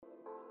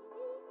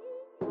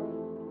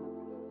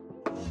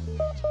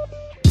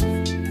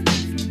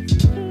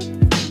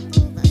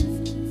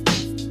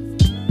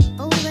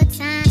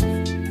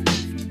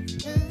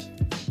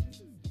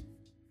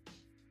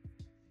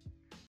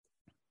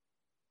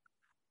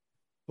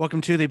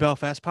Welcome to the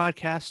Belfast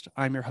Podcast.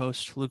 I'm your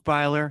host, Luke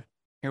Byler,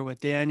 here with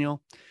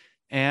Daniel.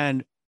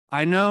 And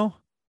I know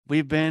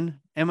we've been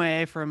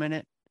MIA for a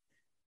minute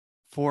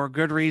for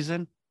good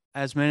reason.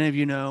 As many of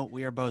you know,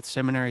 we are both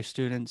seminary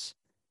students.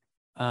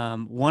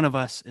 One of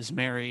us is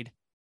married,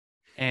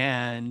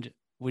 and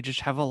we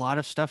just have a lot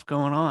of stuff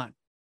going on.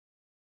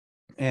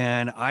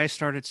 And I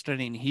started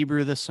studying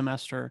Hebrew this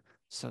semester,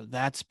 so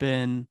that's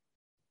been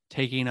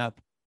taking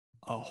up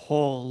a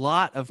whole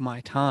lot of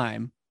my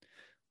time,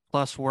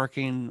 plus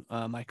working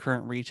my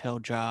current retail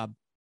job.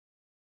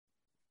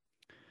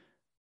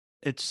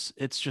 It's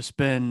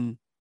been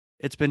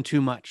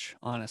too much,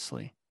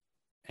 honestly.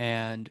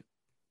 And,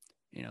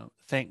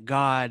 thank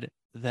God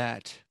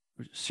that,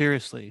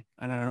 seriously,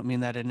 and I don't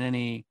mean that in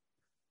any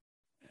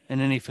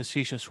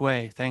facetious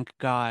way, thank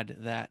God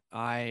that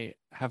I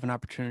have an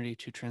opportunity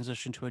to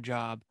transition to a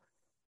job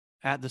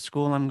at the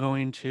school I'm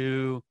going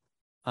to,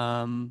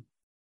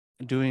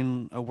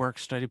 doing a work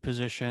study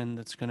position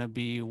that's going to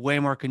be way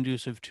more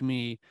conducive to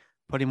me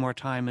putting more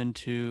time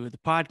into the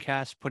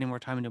podcast, putting more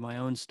time into my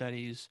own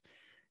studies,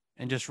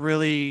 and just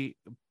really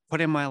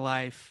putting my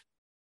life,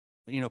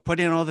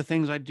 putting all the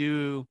things I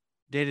do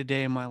day to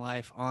day in my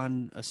life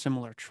on a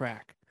similar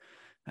track.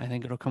 I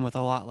think it'll come with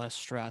a lot less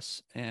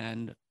stress,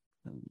 and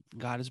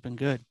God has been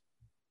good,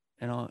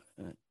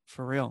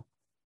 for real,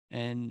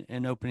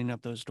 and opening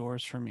up those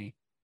doors for me.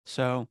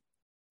 So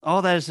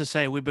all that is to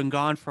say, we've been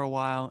gone for a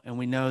while, and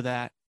we know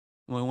that.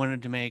 We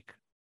wanted to make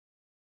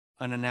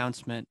an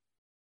announcement,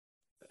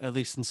 at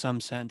least in some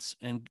sense,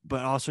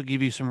 but also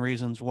give you some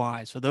reasons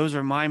why. So those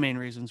are my main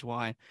reasons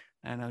why.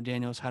 I know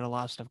Daniel's had a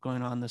lot of stuff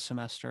going on this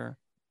semester.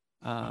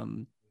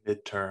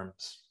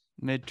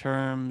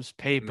 Midterms,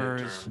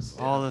 papers,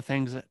 all the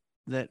things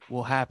that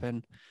will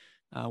happen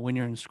when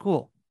you're in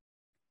school.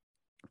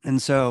 And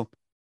so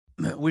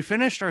we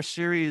finished our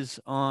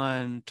series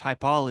on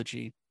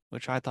typology,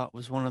 which I thought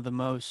was one of the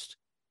most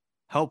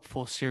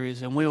helpful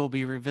series, and we will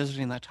be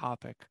revisiting that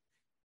topic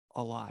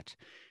a lot.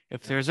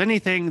 If there's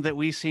anything that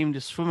we seem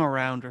to swim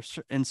around or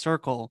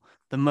encircle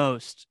the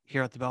most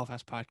here at the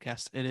Belfast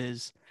Podcast, it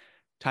is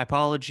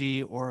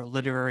typology or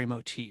literary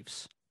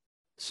motifs.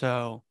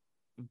 So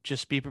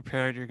just be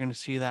prepared. You're going to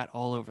see that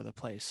all over the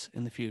place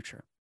in the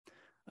future.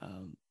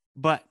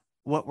 But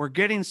what we're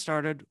getting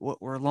started,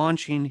 what we're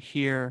launching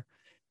here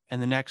in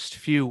the next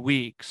few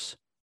weeks,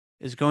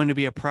 is going to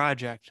be a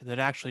project that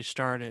actually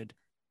started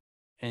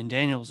in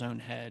Daniel's own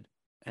head,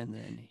 and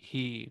then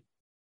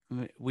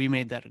we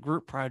made that a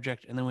group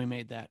project, and then we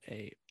made that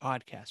a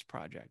podcast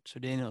project. So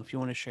Daniel, if you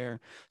want to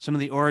share some of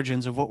the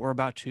origins of what we're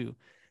about to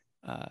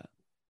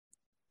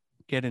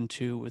get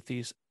into with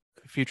these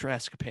future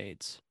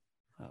escapades,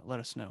 let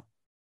us know.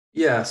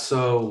 Yeah,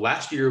 so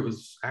last year it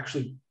was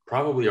actually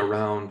probably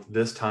around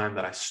this time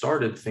that I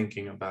started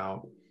thinking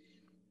about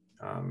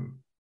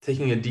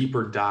taking a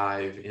deeper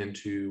dive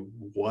into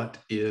what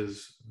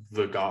is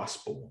the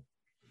gospel.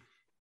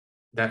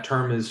 That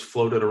term is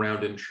floated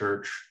around in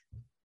church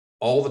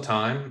all the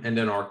time, and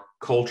in our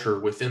culture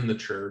within the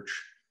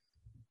church,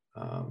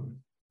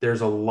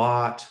 there's a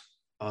lot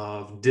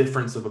of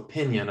difference of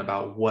opinion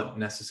about what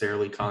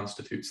necessarily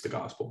constitutes the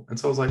gospel. And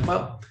so I was like,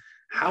 well,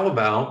 how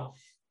about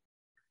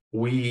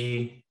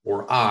we,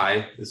 or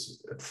I,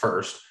 this at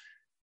first,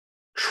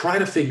 try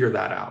to figure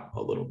that out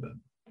a little bit.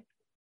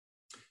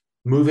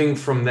 Moving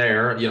from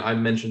there, I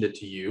mentioned it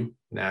to you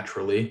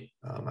naturally.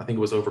 I think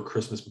it was over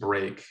Christmas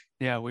break.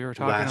 Yeah, we were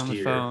talking on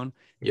the phone.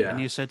 Yeah. And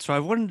you said, so I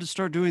wanted to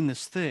start doing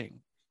this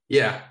thing.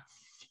 Yeah.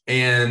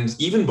 And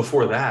even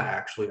before that,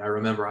 actually, I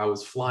remember I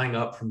was flying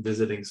up from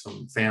visiting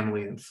some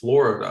family in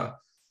Florida.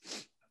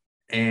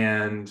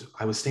 And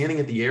I was standing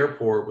at the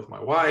airport with my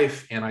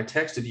wife, and I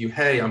texted you,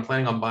 hey, I'm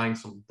planning on buying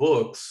some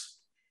books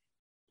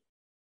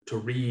to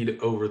read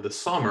over the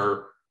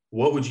summer.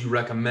 What would you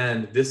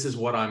recommend? This is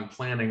what I'm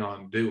planning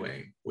on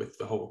doing with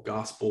the whole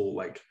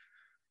gospel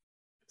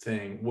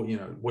thing. What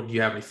do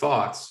you have any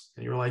thoughts?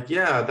 And you were like,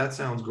 yeah, that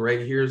sounds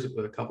great. Here's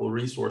a couple of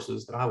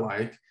resources that I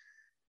like.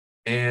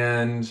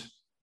 And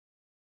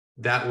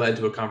that led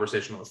to a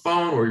conversation on the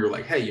phone where you're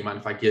like, hey, you mind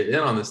if I get in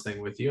on this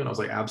thing with you? And I was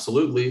like,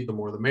 absolutely. The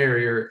more, the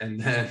merrier. And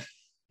then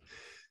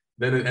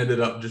it ended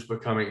up just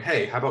becoming,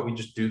 hey, how about we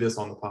just do this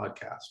on the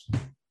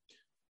podcast?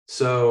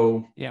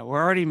 So yeah,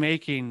 we're already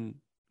making,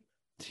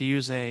 to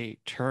use a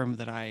term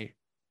that I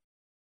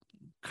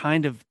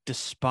kind of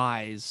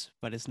despise,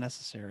 but is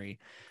necessary,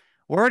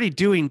 we're already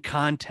doing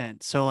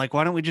content. So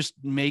why don't we just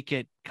make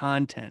it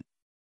content?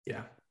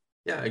 Yeah,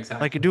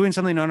 exactly. Like doing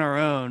something on our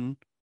own.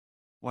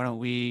 Why don't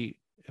we,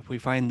 if we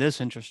find this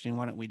interesting,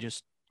 why don't we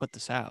just put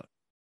this out?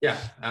 Yeah,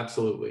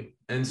 absolutely.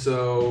 And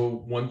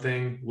so one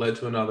thing led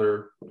to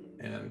another,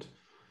 and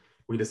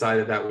we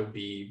decided that would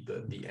be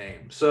the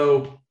aim.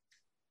 So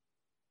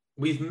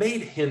we've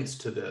made hints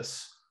to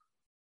this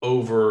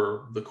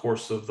over the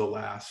course of the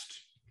last,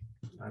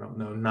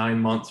 9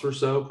 months or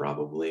so,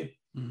 probably.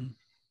 Mm-hmm.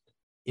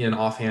 in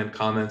offhand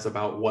comments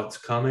about what's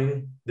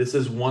coming, this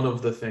is one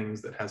of the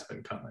things that has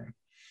been coming.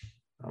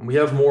 We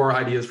have more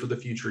ideas for the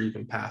future,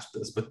 even past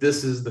this, but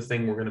this is the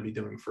thing we're going to be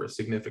doing for a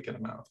significant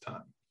amount of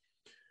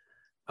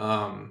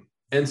time.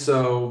 And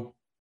so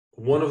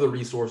one of the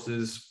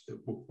resources,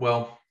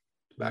 well,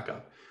 back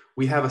up.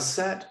 We have a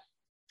set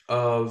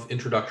of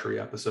introductory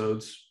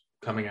episodes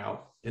coming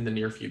out in the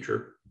near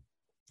future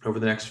over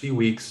the next few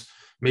weeks,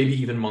 maybe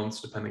even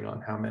months, depending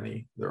on how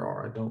many there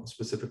are. I don't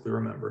specifically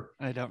remember.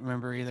 I don't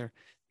remember either.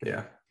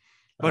 Yeah.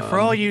 But for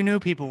all you new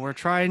people,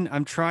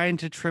 I'm trying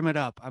to trim it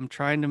up. I'm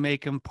trying to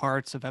make them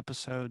parts of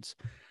episodes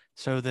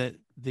so that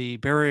the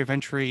barrier of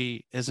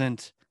entry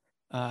isn't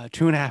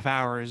 2.5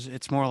 hours.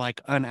 It's more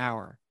like an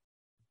hour.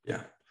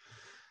 Yeah.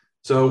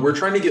 So we're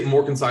trying to get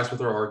more concise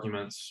with our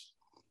arguments,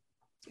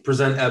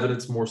 present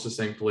evidence more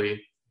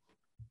succinctly,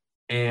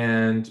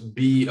 and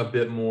be a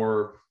bit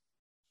more,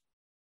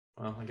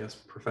 well, I guess,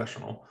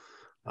 professional,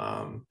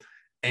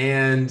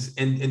 and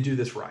do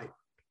this right.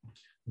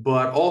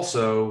 But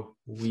also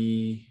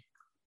we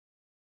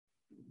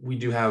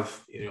do have,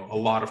 a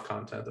lot of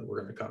content that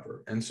we're going to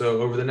cover. And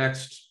so over the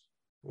next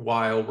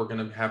while, we're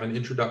going to have an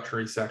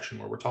introductory section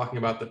where we're talking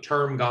about the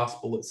term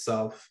gospel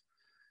itself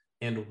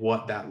and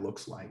what that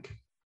looks like.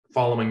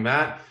 Following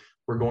that,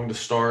 we're going to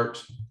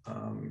start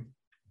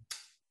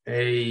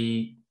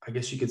I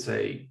guess you could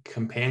say,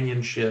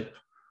 companionship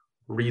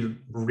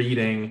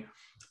reading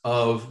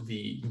of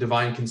The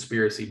Divine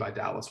Conspiracy by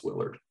Dallas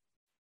Willard.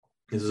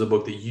 This is a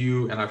book that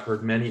you and I've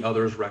heard many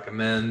others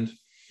recommend.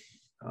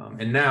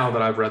 And now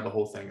that I've read the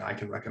whole thing, I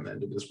can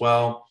recommend it as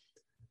well.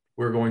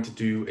 We're going to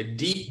do a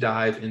deep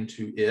dive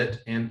into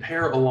it and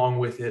pair along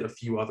with it a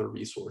few other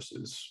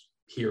resources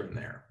here and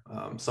there.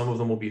 Some of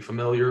them will be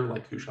familiar,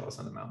 like Who Shall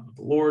Ascend the Mountain of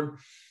the Lord.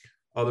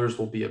 Others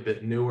will be a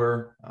bit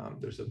newer.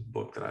 There's a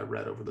book that I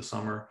read over the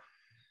summer,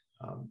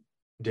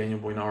 Daniel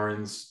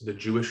Boyarin's The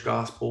Jewish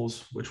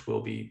Gospels, which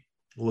we'll be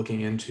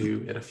looking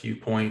into at a few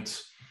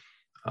points.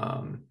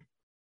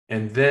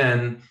 And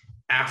then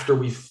after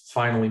we've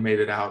finally made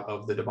it out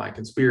of The Divine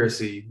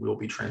Conspiracy, we'll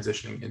be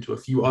transitioning into a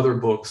few other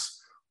books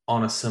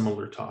on a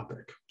similar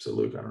topic. So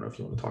Luke, I don't know if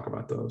you want to talk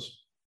about those.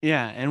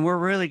 Yeah, and we're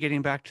really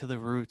getting back to the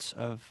roots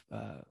of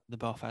the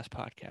Belfast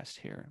podcast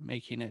here,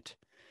 making it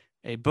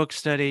a book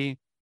study,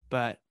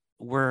 but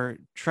we're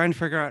trying to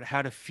figure out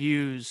how to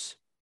fuse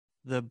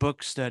the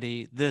book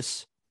study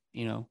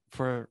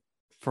for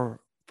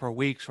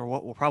weeks, or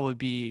what will probably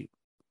be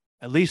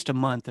at least a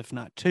month, if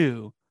not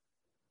two,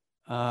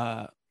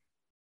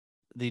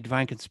 the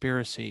Divine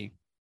Conspiracy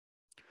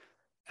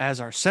as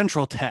our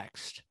central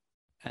text,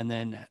 and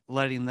then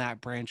letting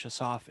that branch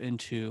us off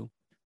into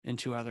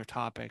other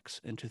topics,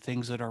 into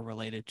things that are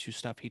related to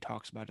stuff he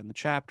talks about in the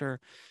chapter,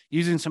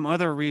 using some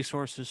other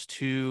resources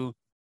to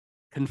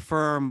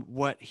confirm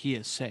what he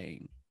is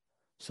saying,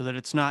 so that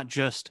it's not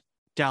just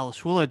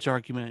Dallas Willard's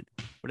argument,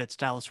 but it's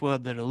Dallas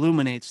Willard that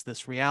illuminates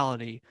this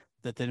reality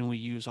that then we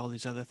use all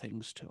these other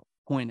things to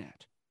point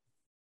at.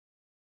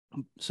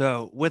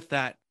 So with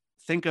that,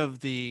 think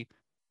of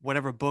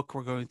whatever book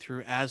we're going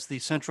through as the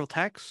central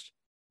text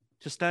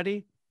to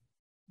study,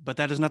 but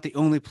that is not the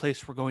only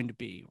place we're going to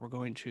be. We're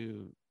going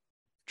to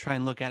try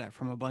and look at it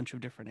from a bunch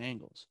of different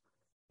angles.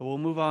 But we'll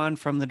move on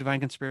from the Divine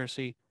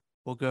Conspiracy.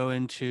 We'll go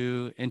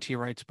into N.T.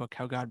 Wright's book,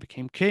 How God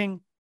Became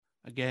King.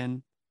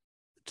 Again,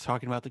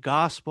 talking about the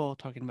gospel,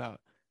 talking about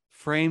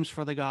frames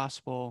for the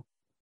gospel.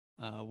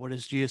 What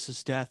does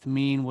Jesus' death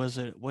mean?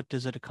 What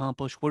does it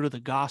accomplish? What do the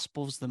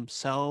gospels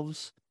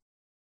themselves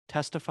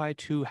testify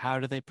to? How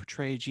do they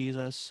portray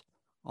Jesus?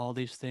 All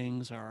these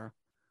things are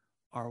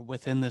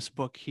within this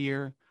book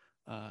here.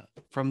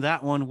 From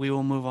that one, we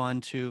will move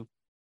on to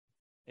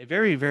a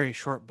very, very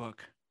short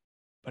book,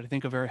 but I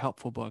think a very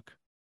helpful book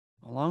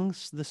along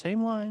the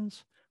same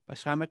lines by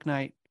Scot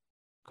McKnight,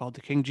 called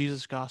The King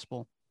Jesus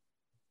Gospel.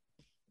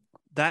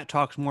 That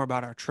talks more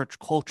about our church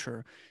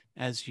culture,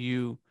 as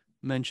you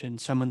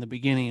mentioned some in the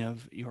beginning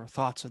of your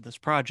thoughts of this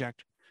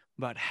project,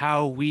 about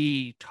how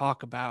we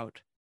talk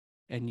about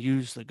and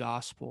use the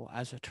gospel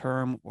as a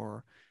term,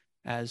 or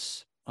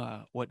as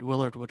what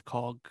Willard would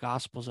call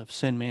gospels of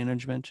sin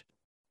management.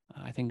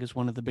 I think is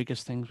one of the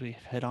biggest things we've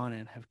hit on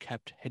and have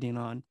kept hitting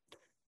on.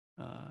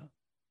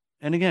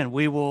 And again,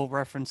 we will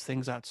reference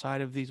things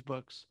outside of these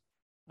books.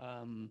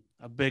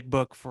 A big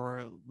book for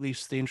at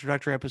least the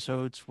introductory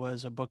episodes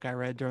was a book I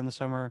read during the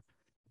summer,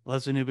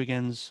 Leslie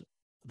Newbegin's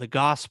The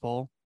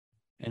Gospel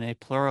in a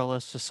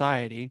Pluralist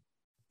Society,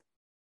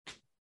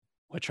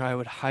 which I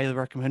would highly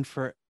recommend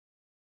for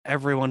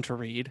everyone to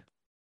read.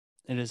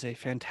 It is a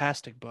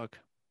fantastic book.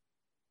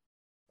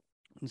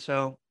 And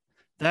so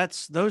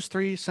that's those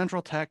three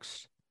central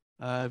texts,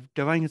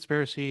 Divine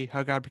Conspiracy,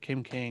 How God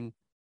Became King,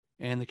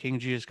 and the King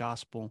Jesus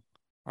Gospel,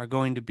 are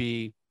going to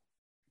be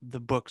the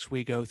books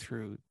we go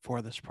through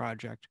for this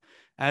project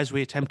as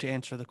we attempt to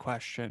answer the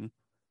question,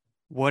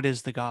 what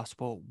is the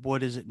gospel?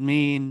 What does it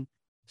mean,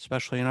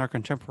 especially in our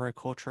contemporary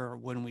culture,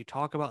 when we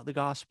talk about the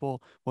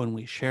gospel, when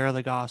we share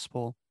the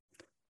gospel?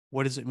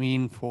 What does it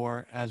mean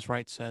for, as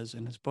Wright says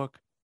in his book,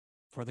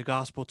 for the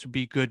gospel to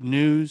be good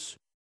news,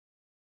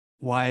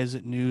 why is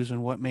it news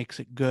and what makes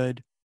it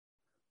good.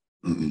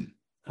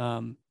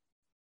 um,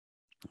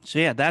 so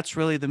yeah, that's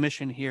really the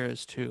mission here,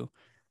 is to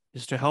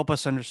help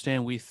us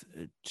understand,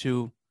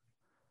 to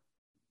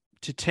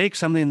take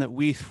something that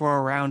we throw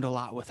around a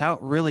lot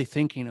without really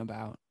thinking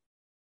about,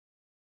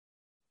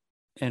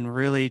 and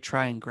really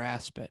try and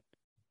grasp it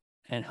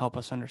and help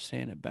us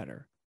understand it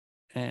better.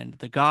 And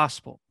the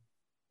gospel,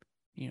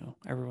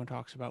 everyone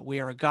talks about, we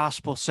are a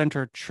gospel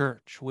centered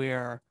church. We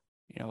are,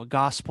 a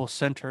gospel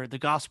centered, the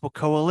gospel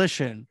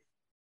coalition,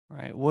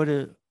 right?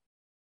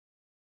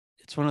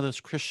 It's one of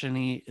those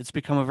it's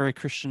become a very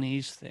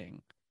Christianese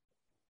thing.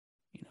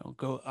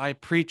 I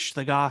preached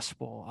the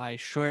gospel. I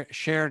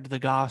shared the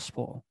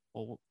gospel.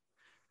 Well,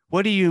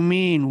 what do you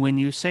mean when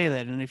you say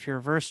that? And if you're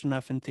versed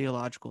enough in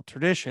theological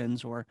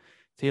traditions or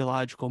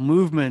theological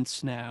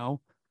movements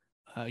now,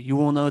 you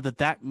will know that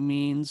that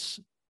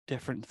means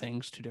different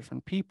things to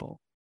different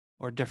people,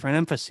 or different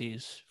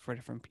emphases for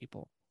different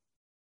people.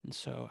 And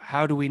so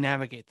how do we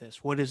navigate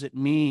this? What does it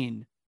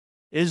mean?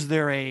 Is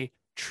there a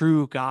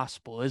true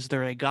gospel? Is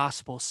there a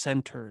gospel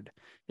centered?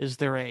 Is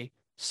there a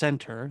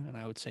center? And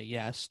I would say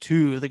yes,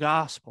 to the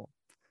gospel.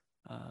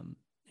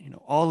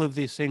 All of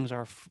these things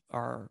are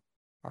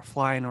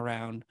flying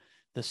around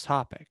this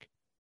topic.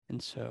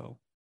 And so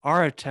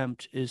our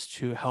attempt is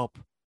to help,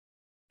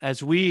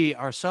 as we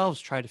ourselves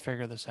try to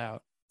figure this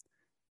out,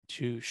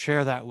 to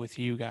share that with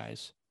you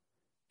guys.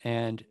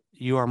 And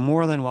you are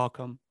more than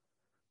welcome.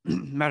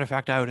 Matter of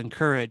fact, I would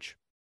encourage,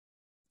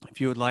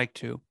 if you would like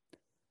to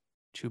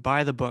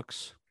buy the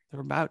books. They're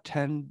about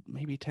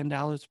maybe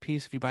 $10 a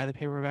piece if you buy the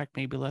paperback,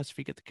 maybe less if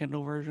you get the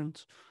Kindle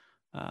versions.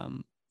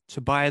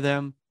 To buy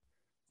them,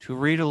 to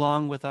read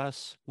along with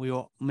us.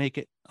 I'll make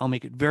it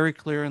very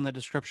clear in the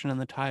description and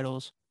the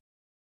titles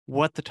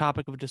what the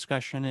topic of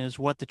discussion is,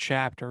 what the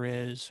chapter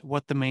is,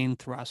 what the main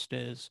thrust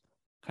is,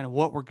 kind of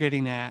what we're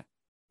getting at.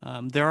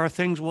 There are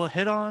things we'll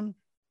hit on,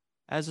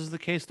 as is the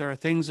case. There are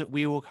things that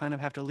we will kind of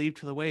have to leave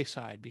to the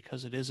wayside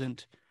because it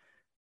isn't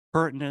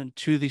pertinent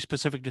to the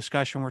specific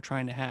discussion we're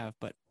trying to have,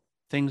 but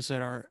things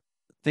that are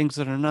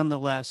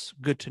nonetheless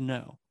good to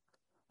know.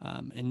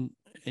 And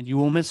you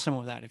will miss some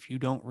of that if you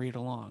don't read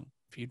along,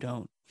 if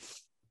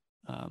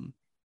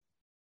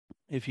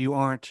you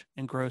aren't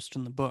engrossed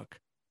in the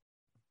book.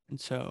 And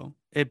so,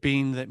 it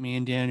being that me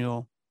and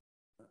Daniel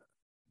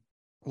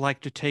like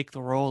to take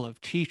the role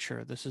of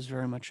teacher, this is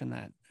very much in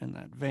that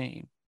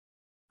vein.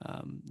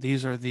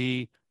 These are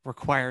the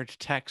required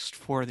text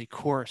for the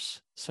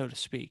course, so to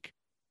speak.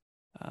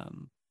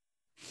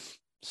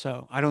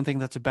 So I don't think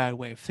that's a bad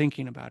way of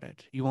thinking about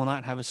it. You will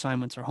not have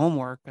assignments or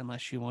homework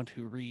unless you want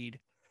to read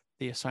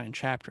the assigned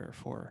chapter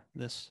for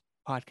this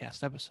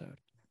podcast episode.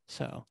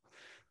 So,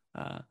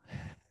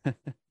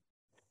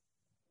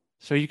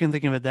 so you can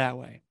think of it that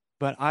way.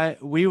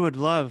 But we would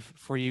love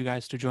for you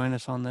guys to join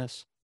us on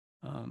this.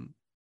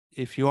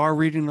 If you are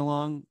reading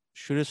along,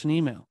 shoot us an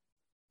email.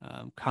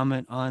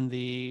 Comment on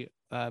the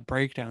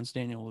breakdowns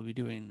Daniel will be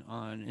doing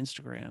on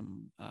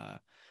Instagram.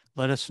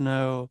 Let us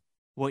know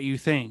what you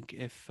think,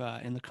 if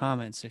in the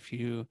comments, if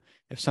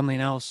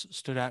something else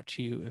stood out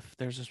to you, if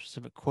there's a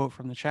specific quote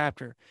from the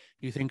chapter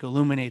you think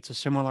illuminates a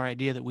similar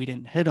idea that we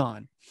didn't hit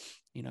on,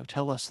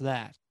 tell us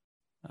that.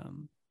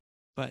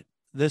 But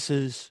this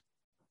is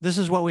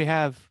what we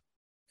have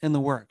in the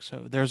work.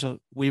 So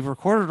we've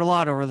recorded a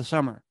lot over the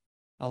summer,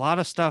 a lot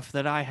of stuff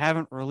that I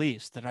haven't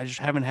released, that I just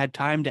haven't had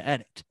time to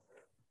edit.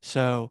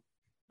 So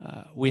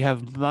we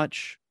have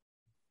much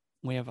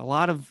in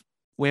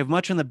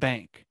the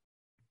bank.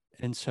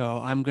 And so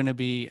I'm going to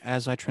be,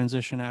 as I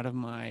transition out of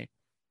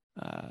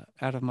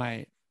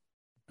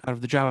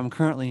the job I'm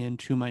currently in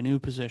to my new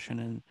position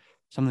and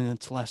something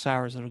that's less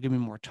hours, that'll give me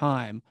more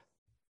time,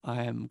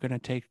 I am going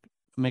to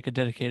make a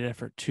dedicated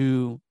effort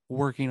to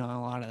working on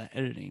a lot of the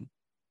editing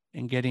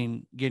and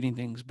getting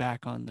things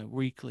back on the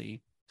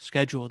weekly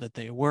schedule that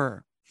they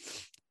were.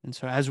 And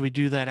so as we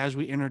do that, as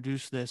we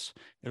introduce this,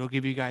 it'll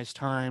give you guys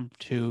time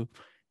to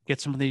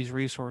get some of these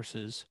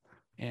resources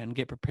and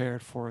get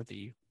prepared for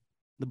the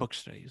book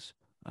studies.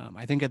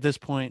 I think at this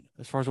point,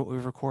 as far as what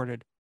we've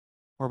recorded,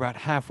 we're about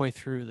halfway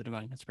through the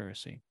Divine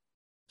Conspiracy.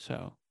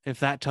 So if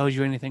that tells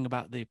you anything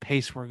about the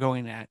pace we're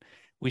going at,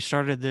 we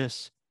started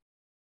this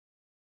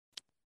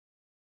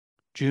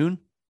June.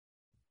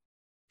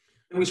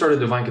 And we started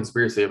Divine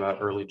Conspiracy about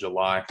early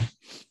July.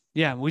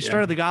 Yeah, we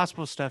started the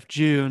gospel stuff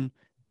June.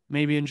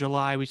 Maybe in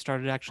July we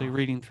started actually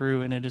reading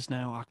through, and it is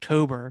now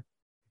October.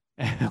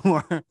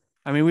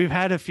 We've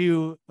had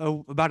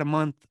about a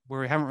month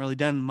where we haven't really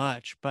done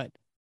much, but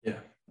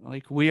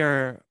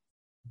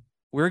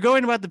we're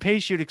going about the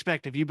pace you'd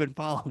expect if you've been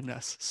following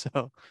us.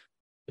 So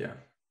yeah.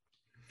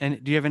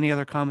 And do you have any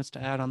other comments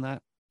to add on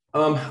that?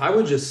 I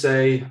would just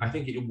say I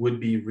think it would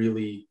be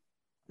really,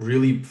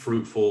 really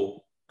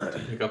fruitful to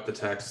pick up the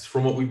text.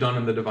 From what we've done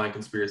in the Divine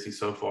Conspiracy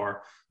so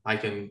far, I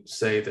can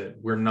say that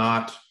we're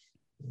not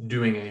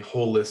doing a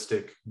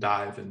holistic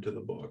dive into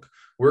the book.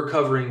 We're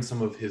covering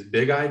some of his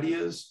big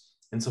ideas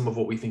and some of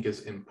what we think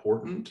is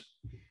important.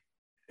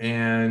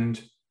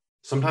 And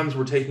Sometimes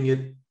we're taking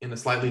it in a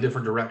slightly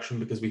different direction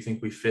because we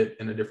think we fit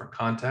in a different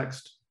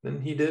context than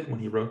he did when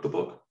he wrote the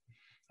book,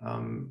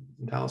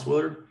 Dallas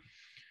Willard.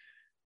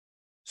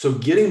 So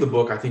getting the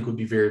book, I think, would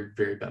be very,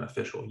 very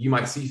beneficial. You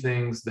might see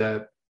things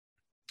that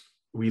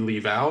we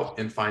leave out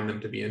and find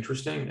them to be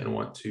interesting and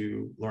want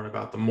to learn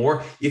about them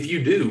more. If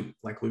you do,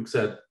 like Luke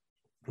said,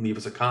 leave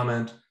us a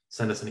comment,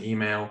 send us an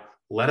email,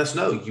 let us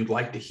know you'd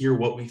like to hear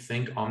what we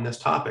think on this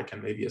topic,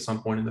 and maybe at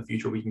some point in the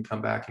future we can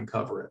come back and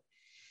cover it.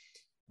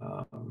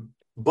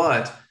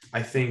 But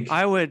I think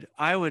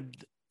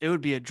it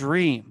would be a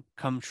dream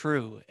come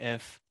true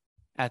if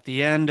at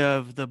the end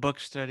of the book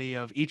study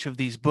of each of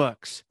these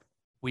books,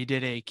 we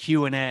did a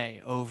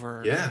Q&A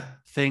over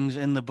things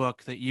in the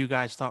book that you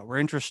guys thought were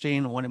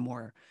interesting,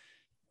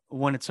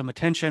 wanted some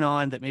attention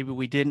on, that maybe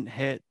we didn't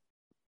hit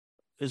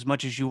as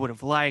much as you would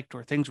have liked,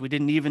 or things we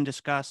didn't even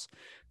discuss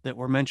that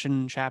were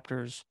mentioned in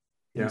chapters.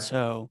 Yeah. And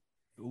so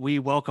we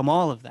welcome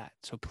all of that.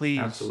 So please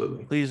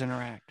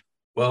interact.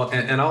 Well,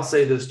 and I'll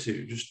say this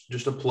too,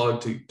 just a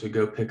plug to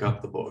go pick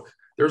up the book.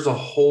 There's a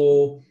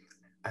whole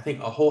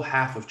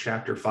half of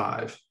chapter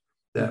 5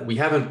 that we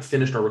haven't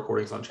finished our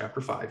recordings on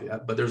chapter 5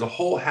 yet, but there's a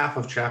whole half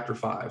of chapter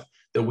 5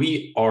 that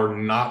we are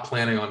not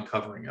planning on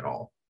covering at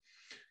all.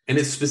 And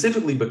it's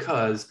specifically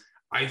because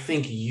I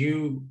think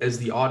you, as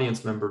the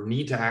audience member,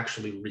 need to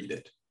actually read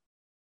it,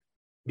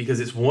 because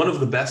it's one of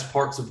the best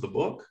parts of the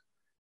book.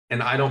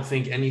 And I don't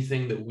think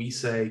anything that we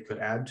say could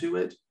add to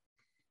it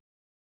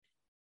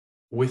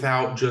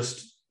without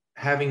just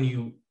having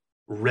you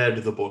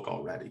read the book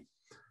already.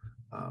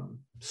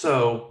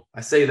 So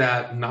I say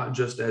that not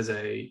just as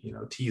a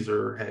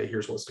teaser, hey,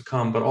 here's what's to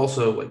come, but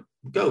also like,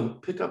 go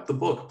pick up the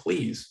book,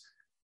 please.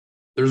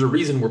 There's a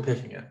reason we're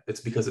picking it. It's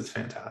because it's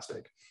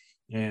fantastic.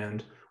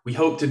 And we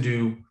hope to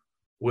do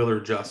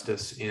Willard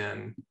justice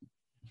in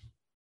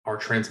our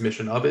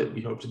transmission of it.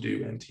 We hope to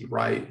do N.T.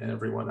 Wright and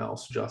everyone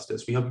else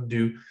justice. We hope to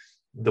do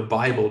the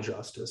Bible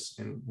justice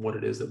in what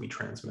it is that we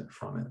transmit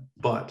from it.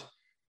 But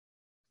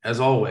as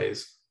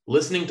always,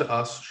 listening to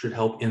us should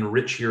help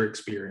enrich your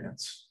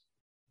experience.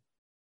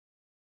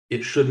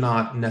 It should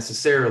not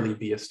necessarily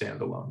be a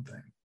standalone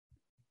thing,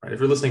 right? If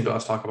you're listening to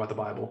us talk about the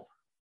Bible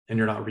and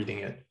you're not reading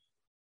it,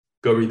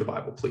 go read the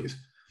Bible, please,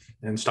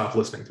 and stop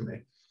listening to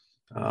me.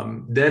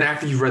 Then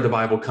after you've read the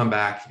Bible, come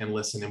back and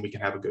listen, and we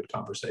can have a good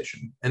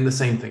conversation. And the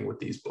same thing with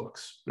these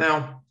books.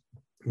 Now,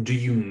 do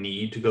you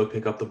need to go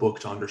pick up the book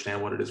to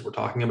understand what it is we're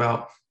talking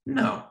about?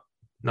 No,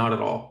 not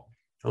at all.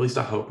 At least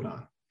I hope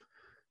not.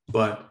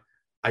 But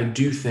I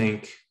do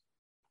think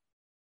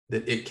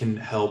that it can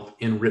help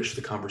enrich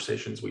the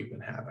conversations we've been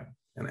having.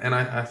 And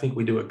I think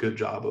we do a good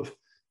job of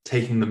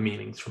taking the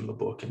meanings from the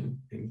book and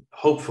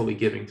hopefully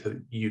giving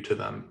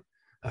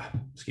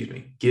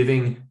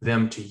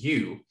them to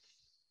you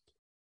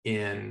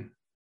in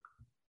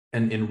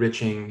an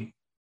enriching,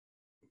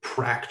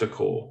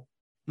 practical,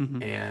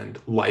 and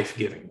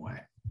life-giving way.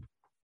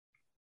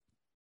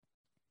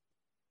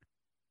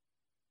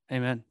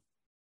 Amen.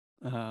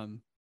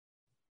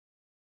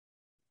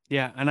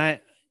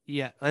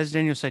 As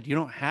Daniel said, you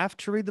don't have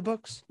to read the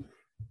books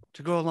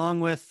to go along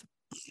with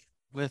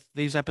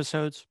these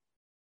episodes.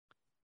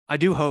 I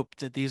do hope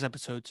that these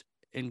episodes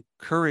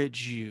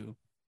encourage you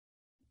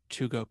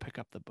to go pick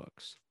up the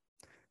books,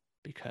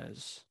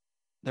 because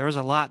there is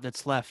a lot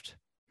that's left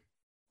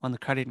on the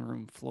cutting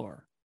room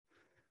floor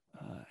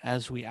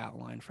as we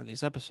outline for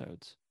these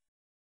episodes.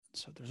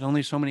 So there's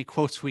only so many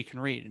quotes we can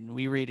read, and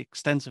we read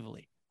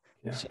extensively.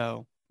 Yeah.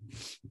 So,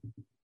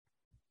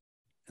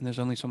 and there's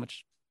only so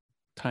much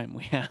time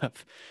we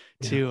have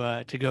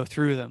to go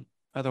through them.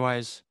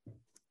 Otherwise,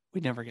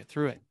 we'd never get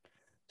through it.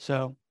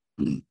 So,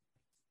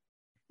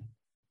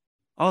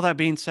 all that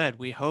being said,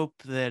 we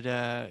hope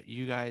that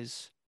you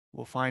guys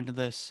will find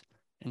this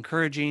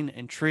encouraging,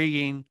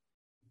 intriguing,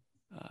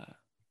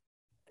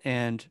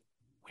 and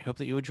we hope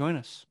that you would join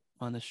us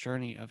on this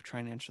journey of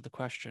trying to answer the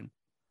question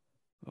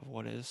of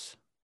what is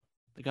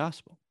the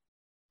gospel.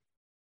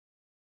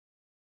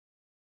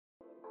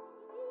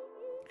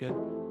 Good.